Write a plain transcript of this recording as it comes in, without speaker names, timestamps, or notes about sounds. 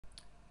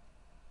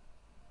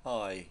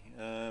Hi.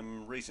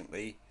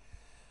 Recently,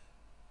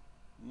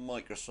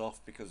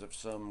 Microsoft, because of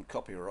some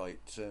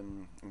copyright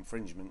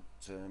infringement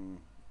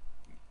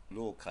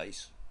law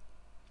case,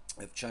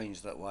 have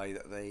changed that way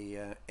that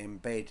they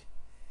embed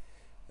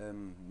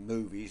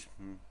movies.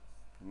 In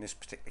this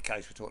particular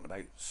case, we're talking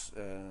about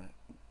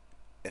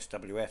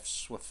SWF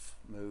Swift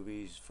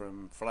movies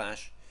from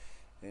Flash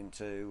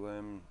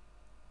into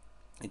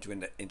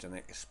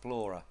Internet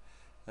Explorer.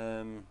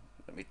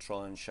 Let me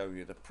try and show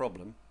you the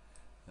problem.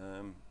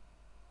 Um,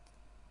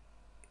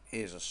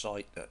 Here's a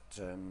site that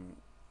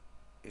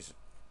is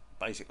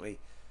basically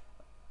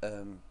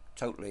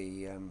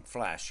totally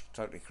Flash,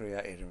 totally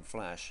created in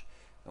Flash,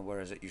 and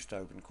whereas it used to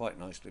open quite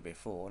nicely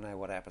before, now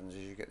what happens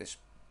is you get this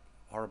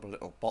horrible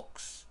little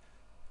box.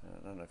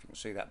 I don't know if you can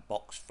see that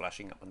box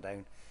flashing up and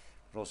down,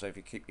 but also if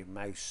you keep your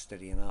mouse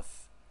steady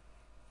enough,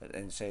 it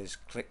then says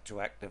click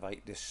to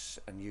activate this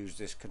and use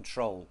this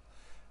control,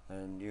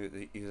 and you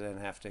then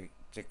have to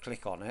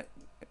click on it.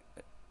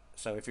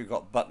 So if you've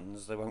got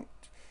buttons,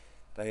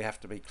 they have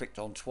to be clicked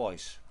on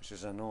twice, which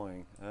is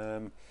annoying.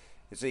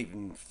 It's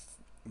even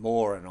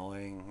more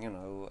annoying,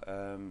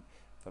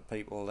 for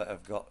people that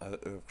who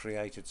have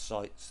created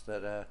sites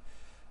that are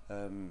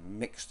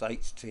mixed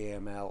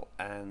HTML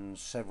and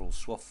several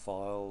SWF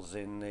files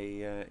in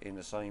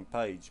the same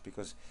page,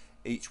 because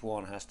each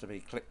one has to be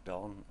clicked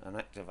on and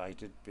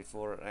activated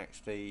before it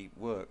actually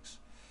works.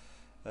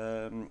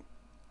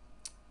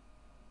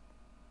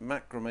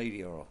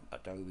 Macromedia, or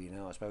Adobe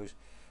now I suppose,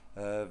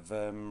 have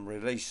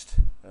released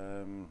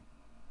a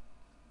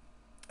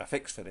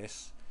fix for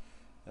this,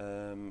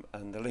 and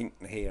the link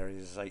here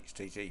is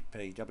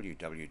http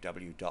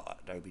www.adobe.com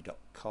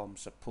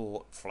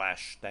support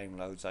flash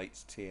downloads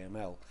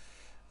HTML.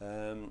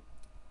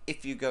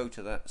 If you go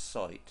to that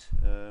site,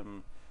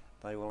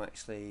 they will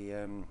actually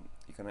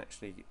you can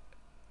actually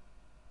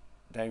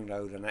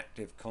download an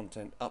active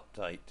content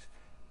update,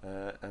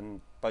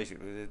 and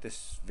basically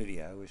this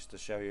video is to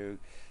show you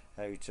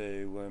how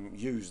to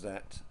use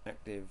that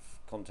active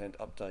content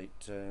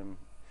update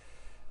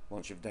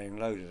once you've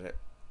downloaded it.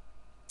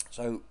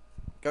 So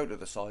go to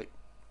the site,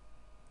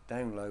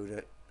 download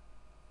it,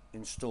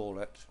 install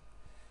it,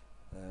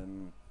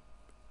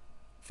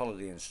 follow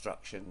the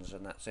instructions,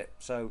 and that's it.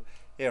 So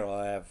here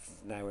I have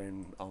now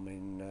I'm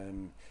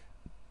in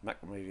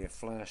Macromedia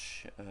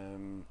Flash.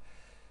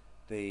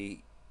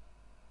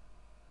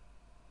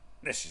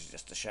 This is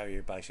just to show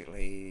you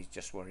basically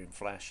just we're in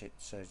Flash.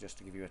 It's just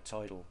to give you a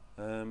title.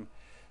 The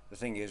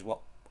thing is, what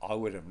I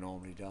would have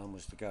normally done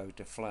was to go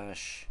to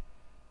Flash,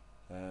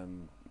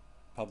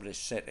 publish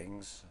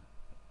settings.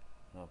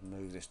 I'll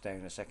move this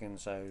down a second.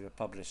 So the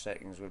publish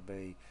settings would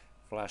be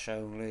Flash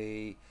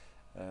only.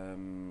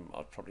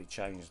 I'd probably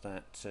change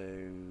that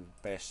to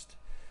best.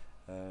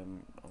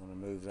 I'm going to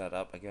move that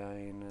up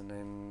again, and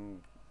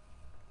then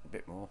a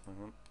bit more,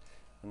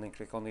 and then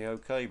click on the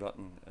OK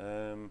button.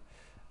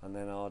 And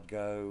then I'd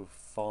go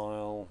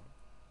File,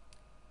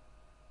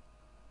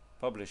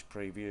 Publish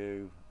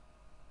Preview,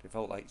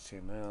 Default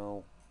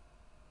HTML,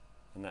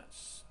 and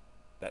that's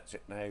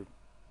it now,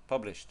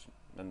 published.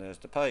 And there's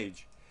the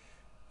page.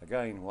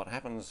 Again, what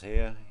happens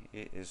here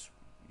is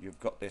you've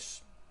got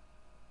this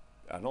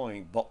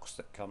annoying box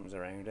that comes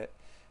around it,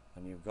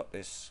 and you've got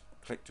this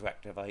click to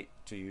activate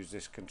to use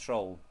this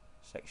control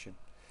section.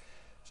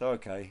 So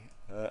okay,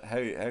 how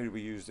do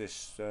we use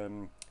this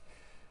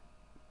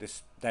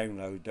this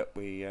download that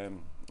we've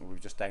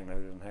just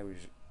downloaded, and how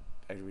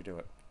do we do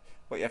it?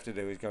 What you have to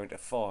do is go into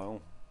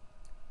File,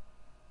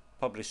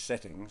 Publish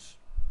Settings.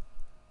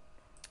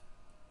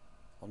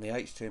 On the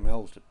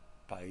HTML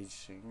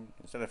page,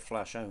 instead of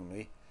Flash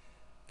only,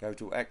 go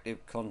to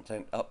Active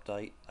Content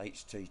Update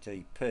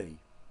HTTP.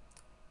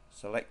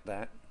 Select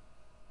that,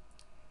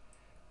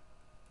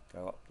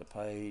 go up the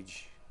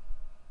page,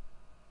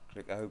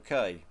 click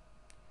OK.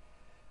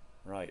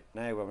 Right,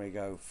 now when we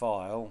go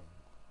File,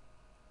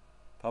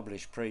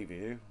 Publish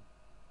Preview,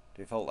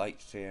 Default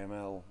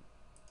HTML,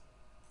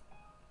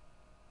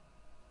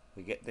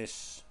 we get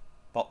this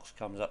box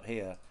comes up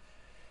here,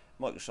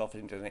 Microsoft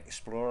Internet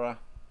Explorer.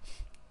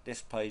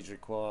 This page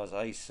requires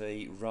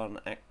AC run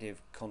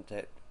active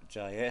content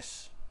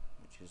JS,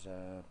 which is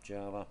a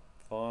Java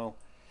file.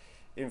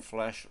 In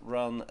Flash,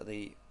 run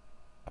the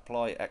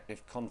apply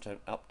active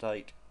content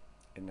update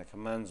in the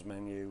commands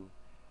menu,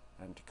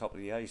 and to copy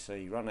the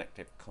AC run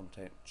active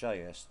content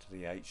JS to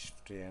the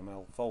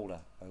HTML folder.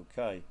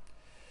 Okay,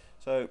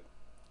 so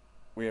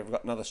we have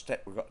got another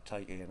step we've got to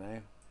take here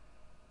now.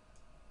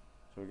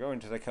 So we go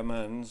into the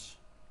commands,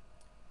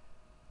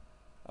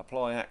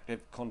 apply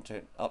active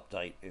content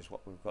update is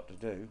what we've got to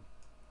do,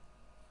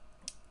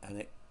 and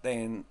it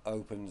then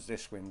opens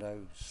this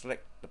window.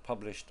 Select the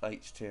published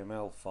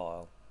HTML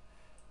file,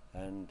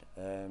 and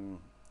the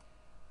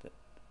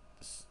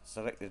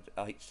selected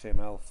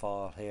HTML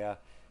file here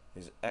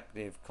is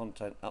active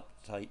content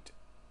update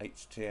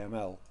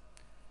HTML.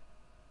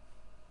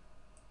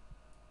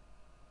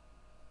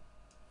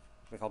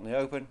 Click on the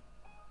open.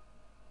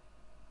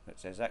 It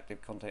says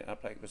active content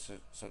update was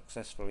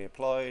successfully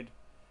applied.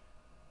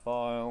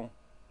 File,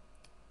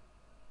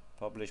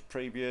 Publish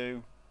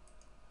Preview,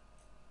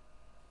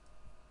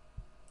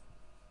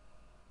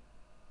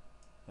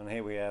 and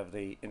here we have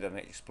the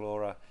Internet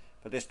Explorer,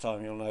 but this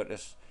time you'll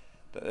notice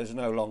that there's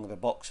no longer the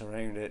box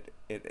around it.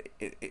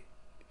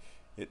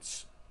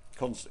 It's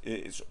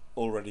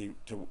already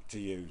to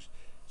use.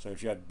 So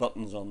if you had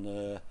buttons on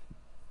there,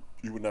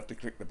 you wouldn't have to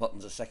click the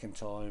buttons a second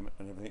time,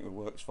 and everything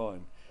works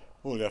fine.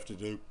 All you have to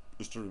do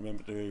is to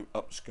remember to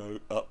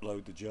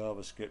upload the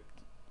JavaScript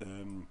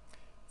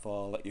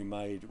file that you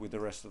made with the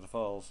rest of the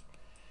files.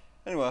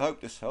 Anyway, I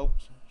hope this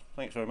helped.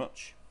 Thanks very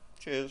much.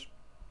 Cheers.